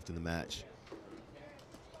think, left in the match.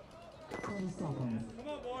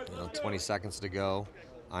 20 seconds to go.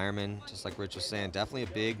 Ironman, just like Rich was saying, definitely a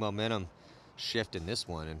big momentum shift in this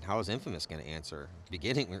one. And how is Infamous going to answer? At the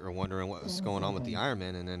beginning, we were wondering what was going on with the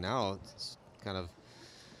Ironman, and then now it's kind of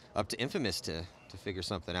up to Infamous to figure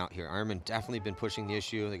something out here. Ironman definitely been pushing the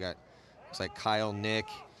issue. They got, looks like Kyle, Nick.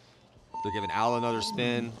 They're giving Al another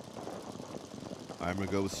spin.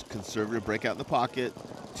 Ironman goes conservative breakout in the pocket.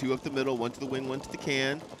 2 up the middle, 1 to the wing, 1 to the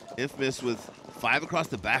can. Infamous with 5 across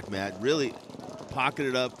the back, Matt. Really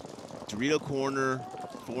pocketed up. Dorito corner,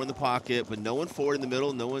 4 in the pocket, but no one forward in the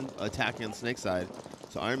middle, no one attacking on the Snake side.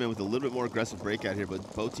 So Ironman with a little bit more aggressive breakout here,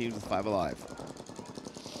 but both teams with 5 alive.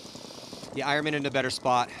 Yeah, Ironman in a better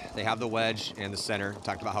spot. They have the wedge and the center. We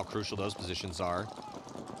talked about how crucial those positions are.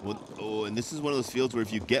 Well, and this is one of those fields where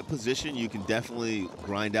if you get position, you can definitely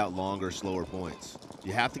grind out longer, slower points.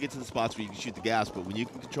 You have to get to the spots where you can shoot the gaps, but when you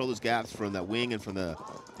can control those gaps from that wing and from the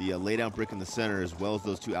lay-down brick in the center, as well as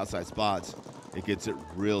those 2 outside spots, it gets it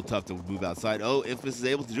real tough to move outside. Oh, Infamous is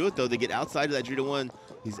able to do it, though. They get outside of that 3-1.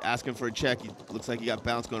 He's asking for a check. He looks like he got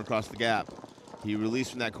bounced going across the gap. He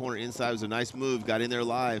released from that corner inside. It was a nice move. Got in there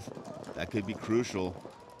live. That could be crucial.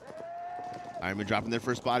 Ironmen dropping their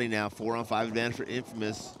first body now. 4-on-5 advantage for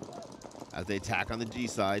Infamous as they attack on the D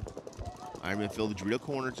side. Ironmen fill the Dorito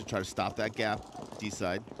corner to try to stop that gap. D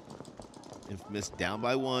side. Infamous down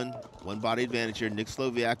by 1. 1 body advantage here. Nick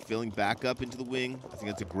Sloviak filling back up into the wing. I think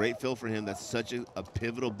that's a great fill for him. That's such a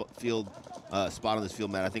pivotal spot on this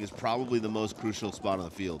field, Matt. I think it's probably the most crucial spot on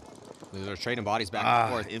the field. They're trading bodies back and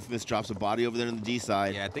forth. Infamous drops a body over there on the D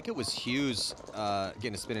side. Yeah, I think it was Hughes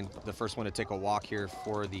getting a spin in, the first one to take a walk here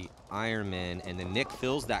for the Ironmen, and then Nick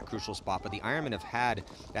fills that crucial spot. But the Ironmen have had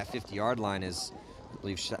that 50-yard line as, I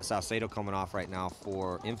believe, Salcedo coming off right now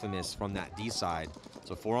for Infamous from that D side.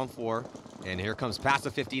 So 4-on-4, and here comes past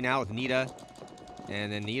the 50 now with Nita.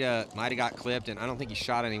 And then Nita might have got clipped, and I don't think he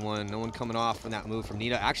shot anyone. No one coming off from that move from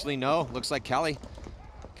Nita. Actually, no, looks like Kelly.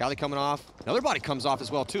 Kelly coming off. Another body comes off as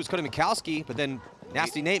well, too. It's Cody Mikowski, but then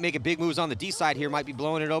Nasty Nate making big moves on the D side here. Might be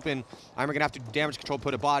blowing it open. I'm going to have to damage control,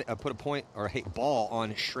 put a ball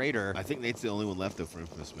on Schrader. I think Nate's the only one left, though, for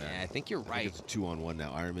Infamous, man. Yeah, I think you're right. It's a 2-on-1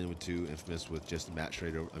 now. Ironman with 2, Infamous with just Nick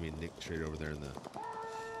Schrader over there in the...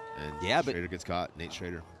 And yeah, Schrader gets caught. Nate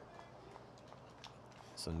Schrader.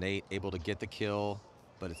 So Nate able to get the kill,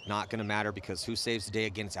 but it's not going to matter because who saves the day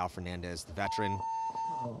again? It's Al Fernandez, the veteran.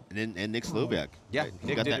 And Nick Sloviak. Yeah, right?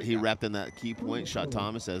 Nick he wrapped in that key point, shot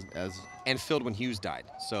Thomas as and filled when Hughes died.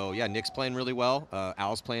 So yeah, Nick's playing really well.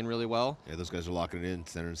 Al's playing really well. Yeah, those guys are locking it in,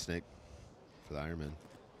 center and snake for the Ironmen.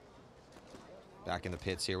 Back in the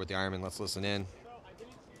pits here with the Ironmen. Let's listen in.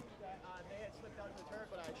 They had slipped out of the turret,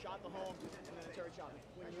 but I shot the hole, and then the turret shot me.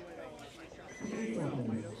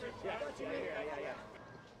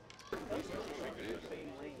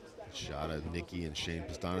 Shot of Nikki and Shane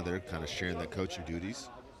Pistana there, kind of sharing that coaching duties.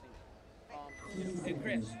 Hey,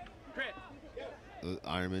 Chris. The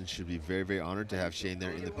Ironman should be very, very honored to have Shane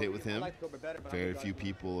there in the pit with him. Very few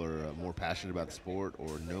people are more passionate about the sport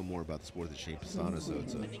or know more about the sport than Shane Pistana, so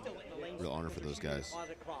it's a real honor for those guys.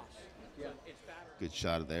 Good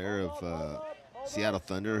shot there of Seattle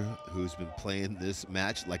Thunder, who's been playing this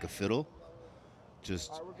match like a fiddle.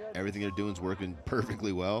 Just everything they're doing is working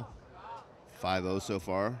perfectly well. 5-0 so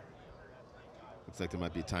far. Looks like there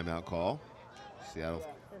might be a timeout call. Seattle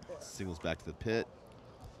signals back to the pit.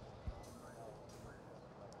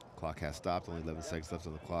 Clock has stopped, only 11 seconds left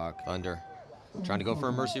on the clock. Thunder trying to go for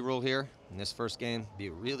a mercy rule here in this first game. Be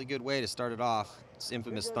a really good way to start it off. It's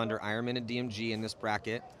infamous Thunder, Ironman, and DMG in this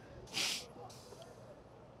bracket. It's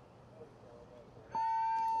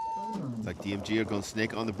like DMG are going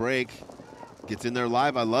snake on the break. Gets in there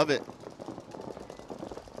live, I love it.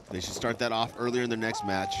 They should start that off earlier in their next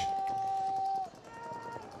match.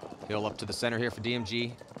 Hill up to the center here for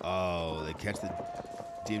DMG. Oh, they catch the...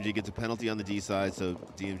 DMG gets a penalty on the D side, so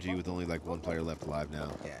DMG with only like 1 player left alive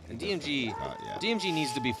now. Yeah, and DMG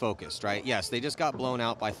needs to be focused, right? Yes, they just got blown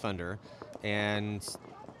out by Thunder, and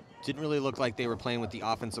didn't really look like they were playing with the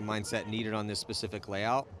offensive mindset needed on this specific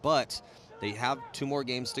layout, but they have 2 more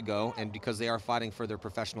games to go, and because they are fighting for their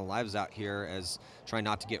professional lives out here as trying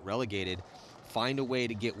not to get relegated, find a way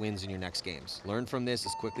to get wins in your next games. Learn from this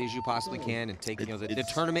as quickly as you possibly can and take, the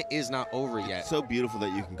tournament is not over yet. It's so beautiful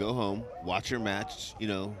that you can go home, watch your match,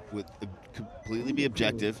 with completely be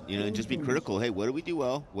objective, and just be critical. Hey, what did we do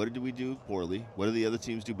well? What did we do poorly? What did the other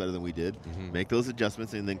teams do better than we did? Make those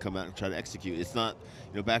adjustments and then come out and try to execute. It's not,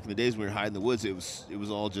 back in the days when we were hiding in the woods, it was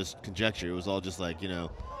all just conjecture. It was all just like,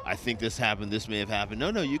 I think this happened, this may have happened.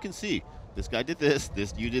 No, you can see. This guy did this,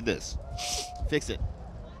 you did this. Fix it.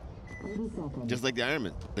 Just like the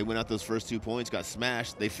Ironmen. They went out those first 2 points, got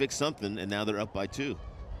smashed. They fixed something, and now they're up by 2.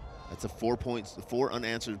 That's 4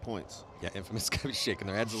 unanswered points. Yeah, Infamous got to be shaking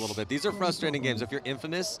their heads a little bit. These are frustrating games. If you're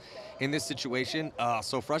Infamous in this situation,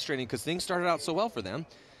 so frustrating because things started out so well for them,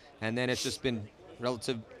 and then it's just been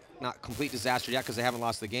not complete disaster yet because they haven't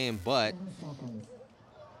lost the game, but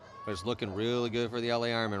it's looking really good for the LA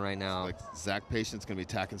Ironmen right now. Like Zach Patience going to be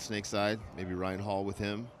attacking snake side. Maybe Ryan Hall with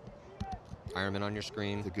him. Ironman on your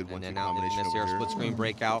screen. It's a good 1-2 and then now combination Infamous here, over here. split screen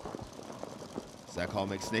breakout. Zach Hall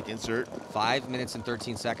makes snake insert. 5 minutes and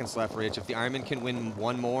 13 seconds left, Rich. If the Ironman can win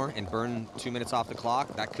 1 more and burn 2 minutes off the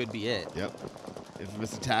clock, that could be it. Yep.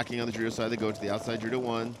 Infamous attacking on the judo side. They go to the outside judo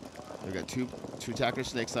 1. They've got two attackers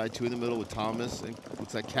snake side, 2 in the middle with Thomas and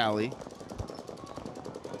looks like Callie.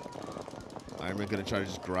 Ironman going to try to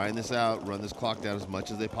just grind this out, run this clock down as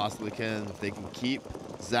much as they possibly can. If they can keep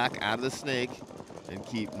Zach out of the snake and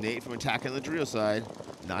keep Nate from attacking the Drio side,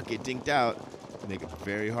 not get dinked out, make it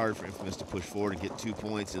very hard for Infamous to push forward and get 2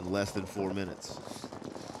 points in less than 4 minutes.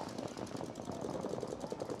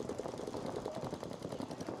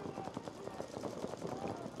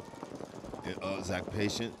 Zach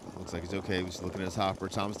patient. Looks like he's okay. He's looking at his hopper.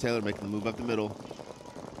 Thomas Taylor making the move up the middle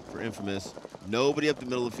for Infamous. Nobody up the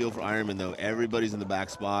middle of the field for Ironman, though. Everybody's in the back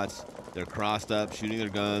spots. They're crossed up, shooting their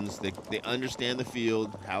guns. They understand the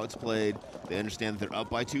field, how it's played. They understand that they're up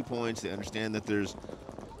by 2 points. They understand that there's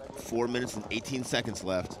 4 minutes and 18 seconds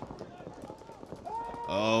left.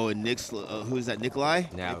 Oh, and who is that, Nikolai?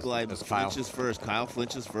 Yeah, Nikolai flinches first. Kyle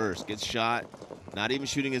flinches first. Gets shot. Not even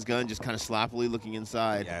shooting his gun, just kind of sloppily looking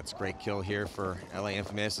inside. Yeah, it's a great kill here for LA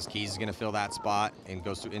Infamous as Keys is going to fill that spot and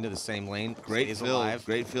goes into the same lane. Great fill. Alive.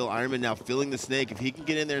 Great fill. Ironman now filling the snake. If he can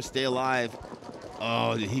get in there and stay alive.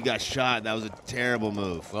 Oh, he got shot. That was a terrible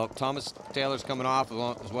move. Well, Thomas Taylor's coming off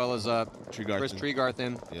as well as Chris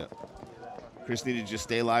Tregarthen. Yeah. Chris needed to just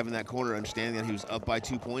stay alive in that corner, understanding that he was up by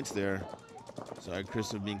 2 points there. Sorry,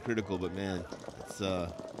 Chris, for being critical, but man, it's,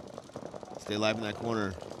 stay alive in that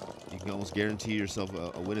corner. You can almost guarantee yourself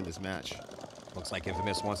a win in this match. Looks like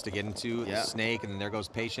Infamous wants to get into the snake, and then there goes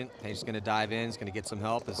Patient. Patient's going to dive in. He's going to get some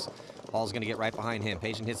help as Hall's going to get right behind him.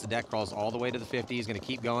 Patient hits the deck, crawls all the way to the 50. He's going to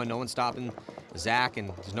keep going. No one stopping Zach, and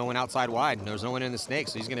there's no one outside wide, and there's no one in the snake,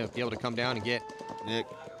 so he's going to be able to come down and get Nick.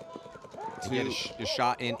 Get a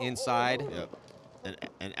shot inside. Yep.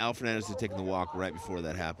 And Al Fernandez had taken the walk right before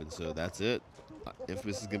that happened, so that's it.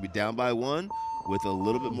 Infamous is going to be down by 1 with a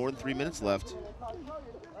little bit more than 3 minutes left.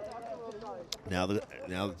 Now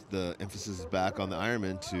the emphasis is back on the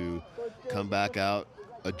Ironmen to come back out,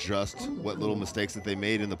 adjust what little mistakes that they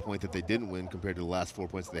made in the point that they didn't win compared to the last 4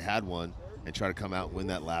 points that they had won, and try to come out and win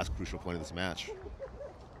that last crucial point of this match.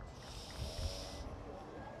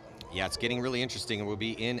 Yeah, it's getting really interesting. We'll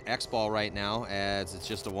be in X-Ball right now as it's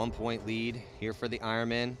just a 1 point lead here for the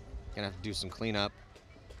Ironmen. Gonna have to do some cleanup.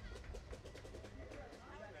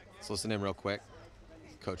 Let's listen in real quick.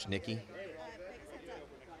 Coach Nikki.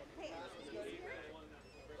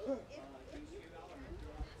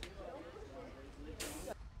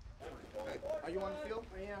 Are you on the field?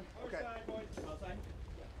 I am. Okay.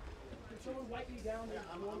 Can someone wipe me down?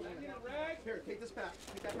 Here, take this pack.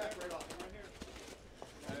 Take that pack right off.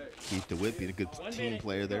 Keith DeWitt being a good team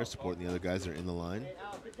player there, supporting the other guys that are in the line.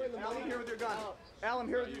 Al, I'm here with your gun. Al, I'm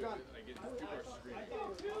here with your gun.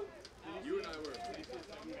 You and I were.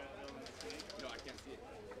 No, I can't see it.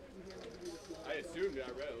 I assumed it.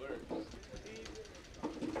 I read alert.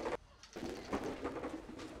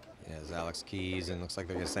 Yeah, there's Alex Keys, and looks like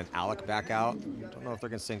they're going to send Alec back out. Don't know if they're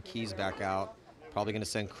going to send Keys back out. Probably going to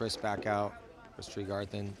send Chris back out. Chris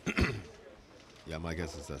Tregarthen. Yeah, my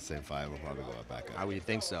guess is that same 5 will probably go back out. How would you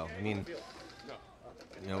think so? I mean,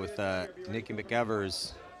 you know, with Nikki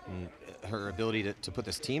McEvers and her ability to put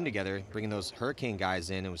this team together, bringing those Hurricane guys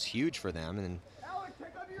in, it was huge for them. And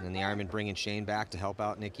then the Ironmen bringing Shane back to help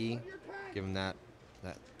out Nikki, give him that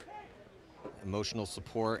emotional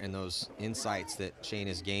support and those insights that Shane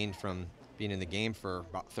has gained from being in the game for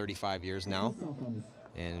about 35 years now.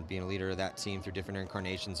 And being a leader of that team through different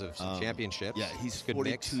incarnations of some championships. Yeah, he's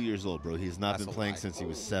 42 years old, bro. He's not been playing since he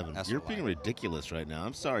was 7. You're being ridiculous right now.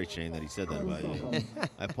 I'm sorry, Shane, that he said that about you.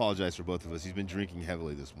 I apologize for both of us. He's been drinking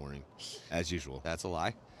heavily this morning, as usual. That's a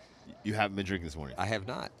lie. You haven't been drinking this morning? I have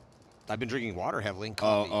not. I've been drinking water heavily and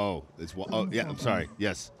coffee. coffee. Yeah, I'm sorry.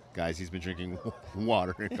 Yes, guys, he's been drinking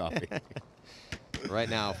water and coffee. Right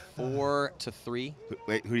now, 4-3.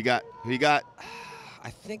 Wait, who you got? Who you got?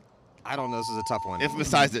 I don't know. This is a tough one.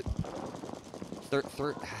 Emphasize it.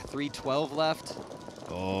 3:12 left.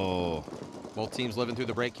 Oh. Both teams living through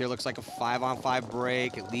the break here. Looks like a 5-on-5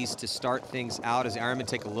 break, at least to start things out as the Ironmen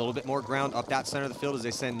take a little bit more ground up that center of the field as they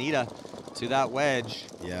send Nita to that wedge.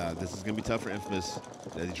 Yeah, this is going to be tough for Infamous.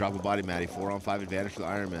 They drop a body, Matty. 4-on-5 advantage for the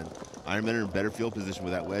Ironmen. Ironmen are in better field position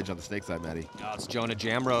with that wedge on the snake side, Matty. Oh, it's Jonah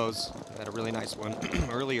Jamrose. Had a really nice one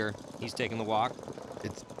earlier. He's taking the walk.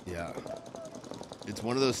 It's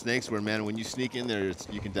one of those snakes where, man, when you sneak in there,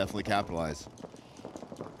 you can definitely capitalize.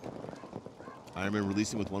 Ironman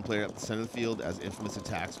releasing with one player up the center of the field as Infamous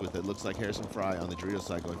attacks with it looks like Harrison Fry on the Dorito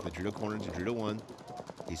side, going from the Dorito corner to Dorito 1.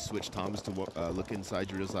 He switched Thomas to look inside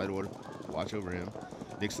Dorito side order, watch over him.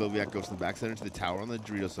 Nick Sloviak goes from the back center to the tower on the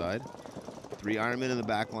Dorito side. 3 Ironmen in the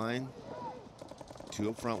back line. 2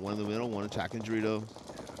 up front, 1 in the middle, 1 attacking Dorito.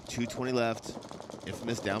 2:20 left.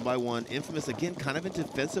 Infamous down by 1. Infamous, again, kind of in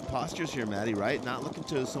defensive postures here, Matty, right? Not looking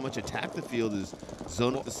to so much attack the field as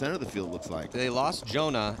zone at the center of the field, looks like. They lost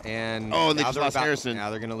Jonah, and they just lost Harrison.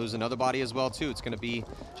 Now they're going to lose another body as well, too. It's going to be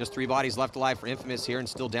just 3 bodies left alive for Infamous here, and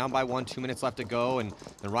still down by 1, 2 minutes left to go, and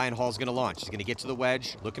then Ryan Hall's going to launch. He's going to get to the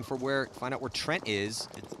wedge, looking for find out where Trent is.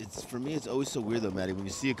 For me, it's always so weird, though, Matty, when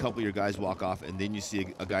you see a couple of your guys walk off, and then you see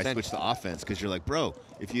a guy switch to offense, because you're like, bro,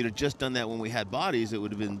 if you'd have just done that when we had bodies, it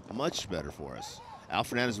would have been much better for us. Al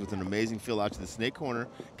Fernandez with an amazing fill out to the snake corner,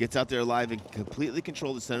 gets out there alive and completely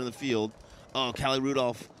control the center of the field. Oh, Callie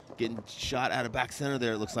Rudolph getting shot out of back center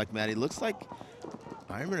there, it looks like, Maddie. Looks like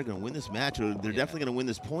Ironmen are going to win this match, or they're definitely going to win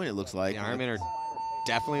this point, it looks like. The Ironmen are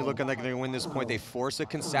definitely looking like they're going to win this point. They force a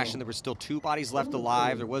concession. There were still 2 bodies left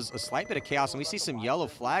alive. There was a slight bit of chaos, and we see some yellow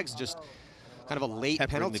flags, just kind of a late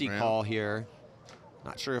penalty call here.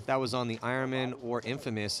 Not sure if that was on the Ironmen or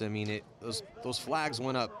Infamous. I mean, those flags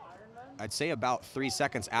went up, I'd say, about 3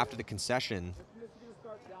 seconds after the concession.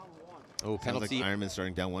 Oh, penalty. Sounds like Ironman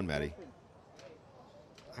starting down 1, Maddie.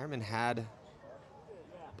 Ironman had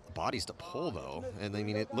bodies to pull, though. And, I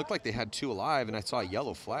mean, it looked like they had 2 alive, and I saw a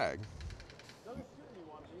yellow flag.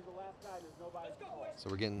 So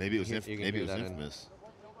we're getting... Maybe it was, Infamous.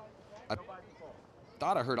 I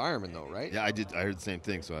thought I heard Ironman, though, right? Yeah, I did. I heard the same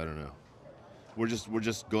thing, so I don't know. We're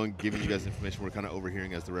just giving you guys information. We're kind of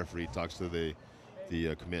overhearing as the referee talks to the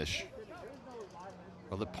commish.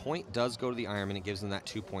 Well, the point does go to the Ironman. It gives them that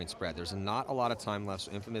 2-point spread. There's not a lot of time left,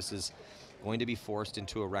 so Infamous is going to be forced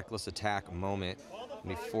into a reckless attack moment.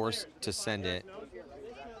 Be forced to send it.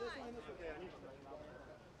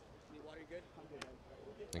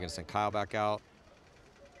 They're going to send Kyle back out.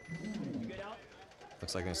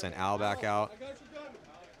 Looks like they're going to send Al back out.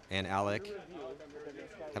 And Alec.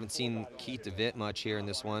 Haven't seen Keith DeVitt much here in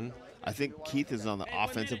this one. I think Keith is on the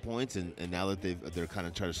offensive points, and now that they're kind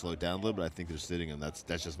of trying to slow it down a little bit, I think they're sitting him. That's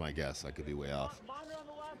just my guess. I could be way off.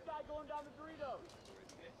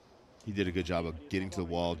 He did a good job of getting to the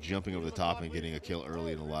wall, jumping over the top, and getting a kill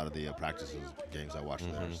early in a lot of the practices games I watched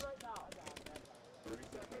theirs.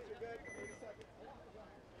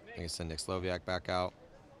 I guess send Nick Sloviak back out.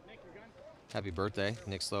 Happy birthday,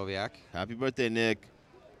 Nick Sloviak. Happy birthday, Nick.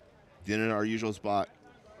 Dinner at our usual spot.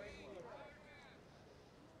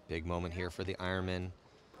 Big moment here for the Ironmen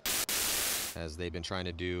as they've been trying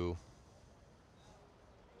to do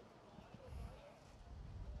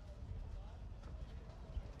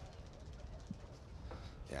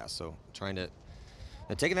so trying to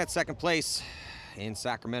taking that second place in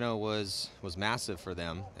Sacramento was massive for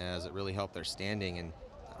them, as it really helped their standing and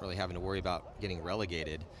not really having to worry about getting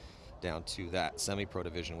relegated down to that semi-pro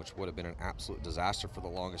division, which would have been an absolute disaster for the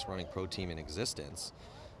longest running pro team in existence.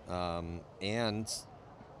 And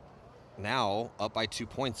now up by 2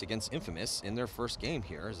 points against Infamous in their first game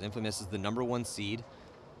here, as Infamous is the #1 seed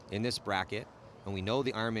in this bracket. And we know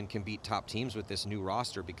the Ironmen can beat top teams with this new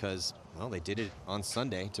roster because, well, they did it on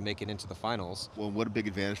Sunday to make it into the finals. Well, what a big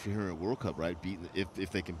advantage for here at World Cup, right? Beating if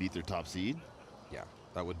they can beat their top seed. Yeah,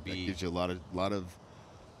 that would be. That gives you a lot of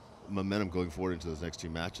momentum going forward into those next 2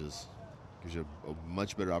 matches. Gives you a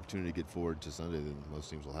much better opportunity to get forward to Sunday than most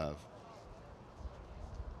teams will have.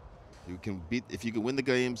 If you can win the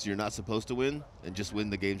games you're not supposed to win, and just win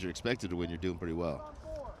the games you're expected to win, you're doing pretty well.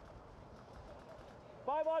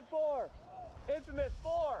 5-on-4. Infamous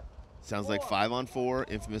 4. Sounds like 5-on-4.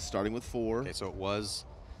 Infamous starting with 4. Okay, so it was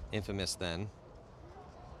Infamous then.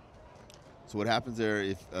 So what happens there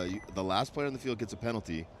if the last player on the field gets a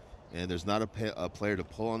penalty, and there's not a player to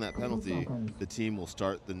pull on that penalty, the team will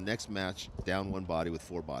start the next match down 1 body with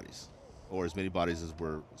 4 bodies, or as many bodies as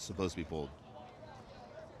were supposed to be pulled.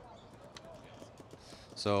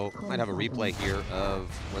 So might have a replay here of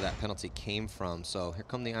where that penalty came from. So here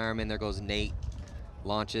come the Ironmen. There goes Nate.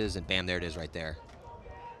 Launches, and bam, there it is right there.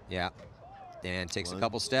 Yeah. And takes a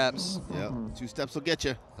couple steps. Yeah, 2 steps will get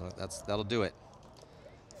you. That'll do it.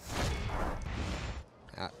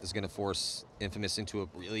 That is going to force Infamous into a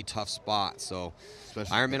really tough spot. So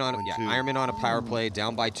Ironmen on a power play,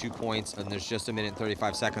 down by 2 points, and there's just 1 minute and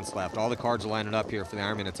 35 seconds left. All the cards are lining up here for the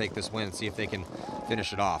Ironmen to take this win and see if they can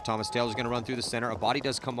finish it off. Thomas Taylor's going to run through the center. A body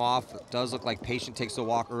does come off. It does look like Patient takes a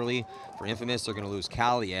walk early. For Infamous, they're going to lose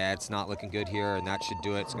Cal. Yeah, it's not looking good here, and that should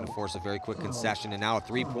do it. It's going to force a very quick concession, and now a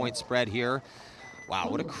 3-point spread here. Wow,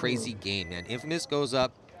 what a crazy game, man. Infamous goes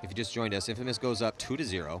up. If you just joined us, Infamous goes up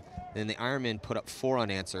 2-0. Then the Ironmen put up 4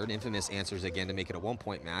 unanswered. Infamous answers again to make it a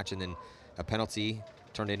 1-point match, and then a penalty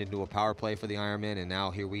turned it into a power play for the Ironmen, and now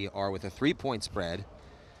here we are with a 3-point spread.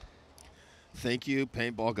 Thank you,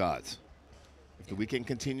 paintball gods. If the weekend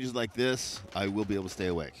continues like this, I will be able to stay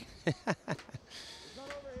awake.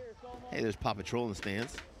 Hey, there's Paw Patrol in the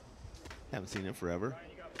stands. Haven't seen him forever.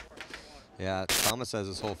 Yeah, Thomas has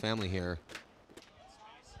his whole family here.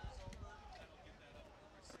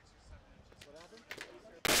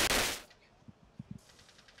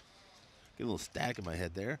 Get a little static in my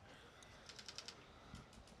head there.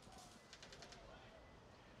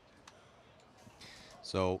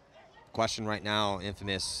 So, question right now,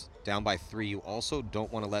 Infamous down by 3. You also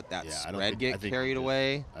don't want to let that spread get carried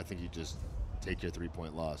away. I think you just take your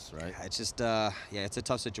 3-point loss, right? It's just, yeah, it's a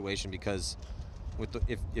tough situation because with the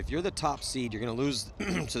if you're the top seed, you're going to lose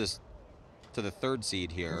to the 3rd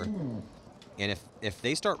seed here. And if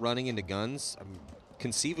they start running into guns,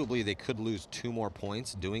 conceivably they could lose 2 more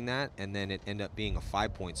points doing that, and then it end up being a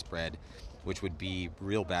 5-point spread, which would be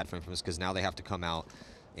real bad for Infamous because now they have to come out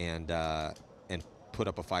and put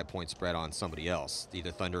up a 5-point spread on somebody else,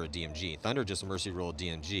 either Thunder or DMG. Thunder just mercy rolled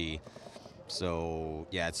DMG, so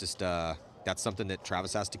yeah, it's just that's something that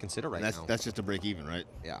Travis has to consider right now. That's just to break even, right?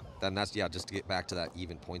 Yeah, then that's just to get back to that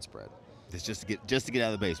even point spread. It's just to get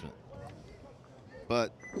out of the basement.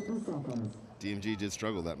 But DMG did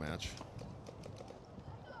struggle that match.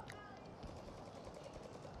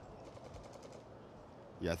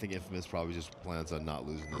 Yeah, I think Infamous probably just plans on not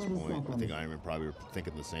losing this point. I think Ironmen probably were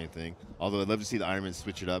thinking the same thing. Although I'd love to see the Ironmen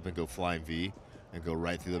switch it up and go flying V and go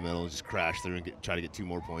right through the middle and just crash through and try to get 2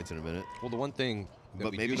 more points in a minute. Well, the one thing that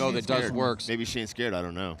but we maybe do know Shane's that does scared. work. Maybe Shane's scared. I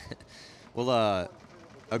don't know. Well,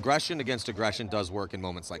 aggression against aggression does work in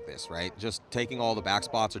moments like this, right? Just taking all the back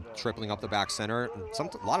spots or tripling up the back center.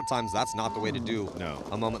 A lot of times that's not the way to do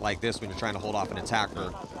a moment like this when you're trying to hold off an attack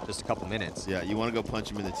for just a couple minutes. Yeah, you want to go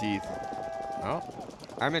punch him in the teeth. Well,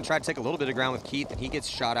 Ironman tried to take a little bit of ground with Keith, and he gets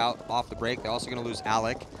shot out off the break. They're also going to lose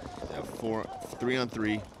Alec. Yeah,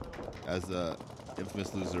 3-on-3 as the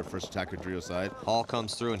Infamous loses their first attacker trio side. Hall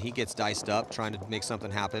comes through, and he gets diced up, trying to make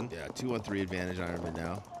something happen. Yeah, 2-on-3 advantage Ironman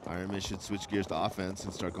now. Ironman should switch gears to offense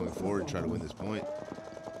and start going forward and try to win this point.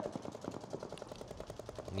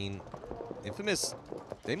 I mean, Infamous,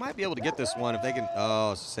 they might be able to get this one if they can.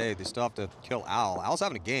 Oh, say they still have to kill Al. Al's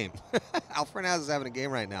having a game. Al Fernaz is having a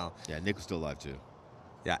game right now. Yeah, Nick was still alive too.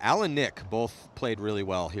 Yeah, Al and Nick both played really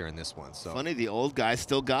well here in this one. So funny, the old guy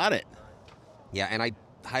still got it. Yeah, and I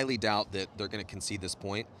highly doubt that they're going to concede this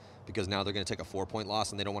point because now they're going to take a 4-point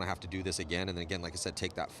loss and they don't want to have to do this again. And then again, like I said,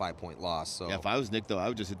 take that 5-point loss. So yeah, if I was Nick though, I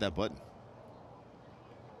would just hit that button.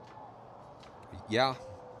 Yeah,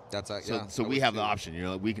 that's so we have the option. You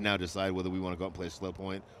know, we can now decide whether we want to go out and play a slow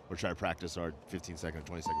point or try to practice our 15-second,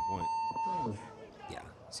 20-second point. Yeah,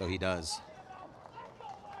 so he does.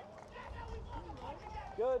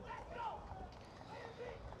 Good.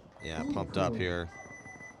 Yeah, pumped up here.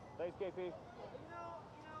 Thanks, KP.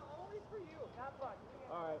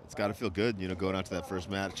 All right. It's got to feel good, you know, going out to that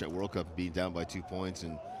first match at World Cup, being down by 2 points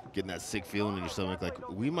and getting that sick feeling in your stomach. Like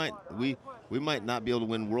we might not be able to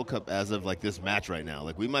win World Cup as of like this match right now.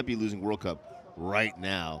 Like we might be losing World Cup right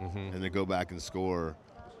now, and then go back and score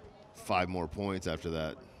 5 more points after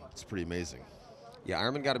that. It's pretty amazing. Yeah,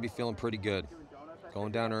 Ironman got to be feeling pretty good.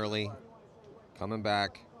 Going down early, coming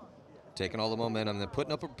back, taking all the momentum, and then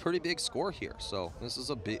putting up a pretty big score here. So this is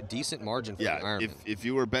a decent margin for Ironman. If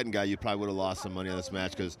you were a betting guy, you probably would have lost some money on this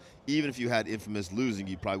match because even if you had Infamous losing,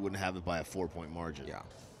 you probably wouldn't have it by a 4-point margin. Yeah.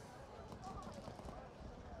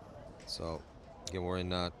 So, again, we're in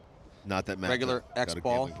not that regular X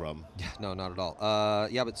ball. Problem. Yeah, no, not at all.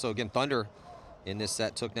 Yeah, but so again, Thunder in this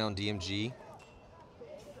set took down DMG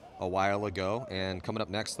a while ago, and coming up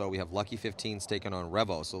next though we have Lucky 15s taking on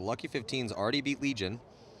Revo. So Lucky 15s already beat Legion,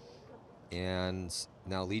 and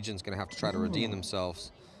now Legion's going to have to try to redeem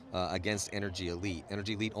themselves against Energy Elite.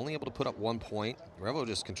 Energy Elite only able to put up 1 point. Revo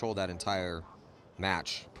just controlled that entire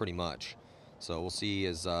match pretty much. So we'll see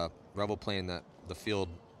as Revo playing the field.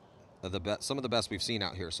 Some of the best we've seen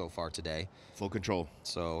out here so far today. Full control.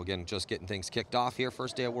 So again, just getting things kicked off here,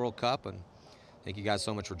 first day of World Cup, and thank you guys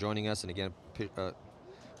so much for joining us. And again,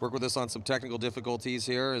 work with us on some technical difficulties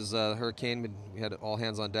here as Hurricane, we had all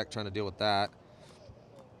hands on deck trying to deal with that.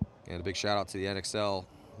 And a big shout out to the NXL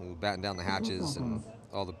who battened down the hatches and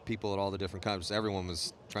all the people at all the different countries. Everyone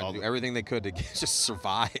was trying to do everything they could to just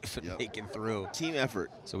survive and make it through. Team effort.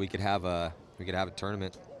 So we could have a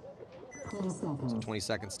tournament. So 20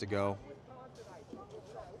 seconds to go.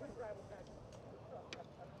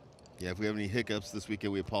 Yeah, if we have any hiccups this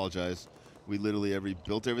weekend, we apologize. We literally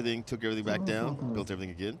built everything, took everything back down, built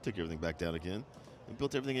everything again, took everything back down again, and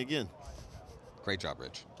built everything again. Great job,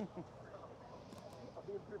 Rich.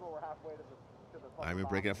 Ironman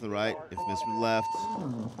breaking out from the right, Infamous from the left.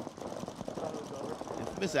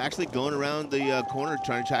 Infamous actually going around the corner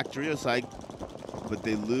trying to attack trio side, but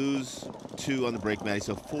they lose 2 on the break, Matty.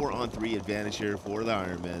 So 4-on-3 advantage here for the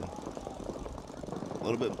Ironmen. A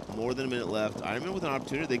little bit more than a minute left. Ironmen with an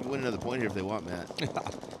opportunity. They can win another point here if they want, Matt.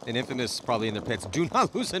 And Infamous probably in their pits. Do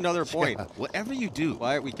not lose another point. Yeah, whatever you do.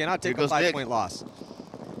 Why, we cannot take a 5-point loss.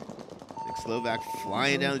 Nick Slovak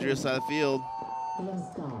flying down the trio side of the field.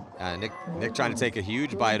 Nick trying to take a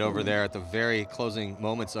huge bite over there at the very closing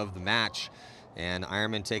moments of the match. And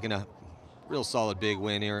Ironman taking a real solid big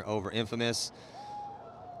win here over Infamous.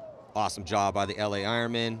 Awesome job by the LA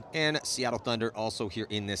Ironmen and Seattle Thunder also here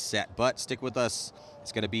in this set. But stick with us.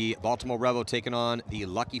 It's going to be Baltimore Revo taking on the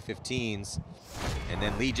Lucky 15s. And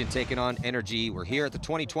then Legion taking on Energy. We're here at the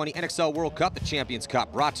 2020 NXL World Cup, the Champions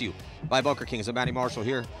Cup, brought to you by Bunker Kings. I'm Matty Marshall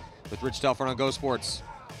here with Rich Telford on Go Sports.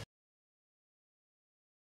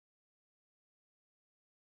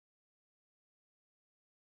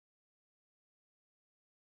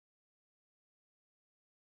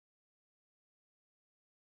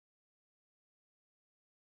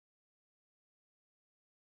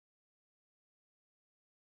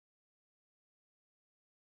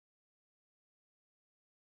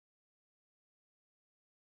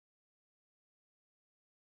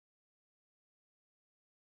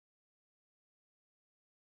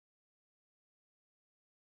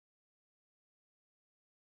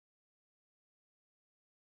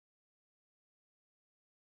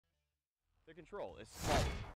 The control is small.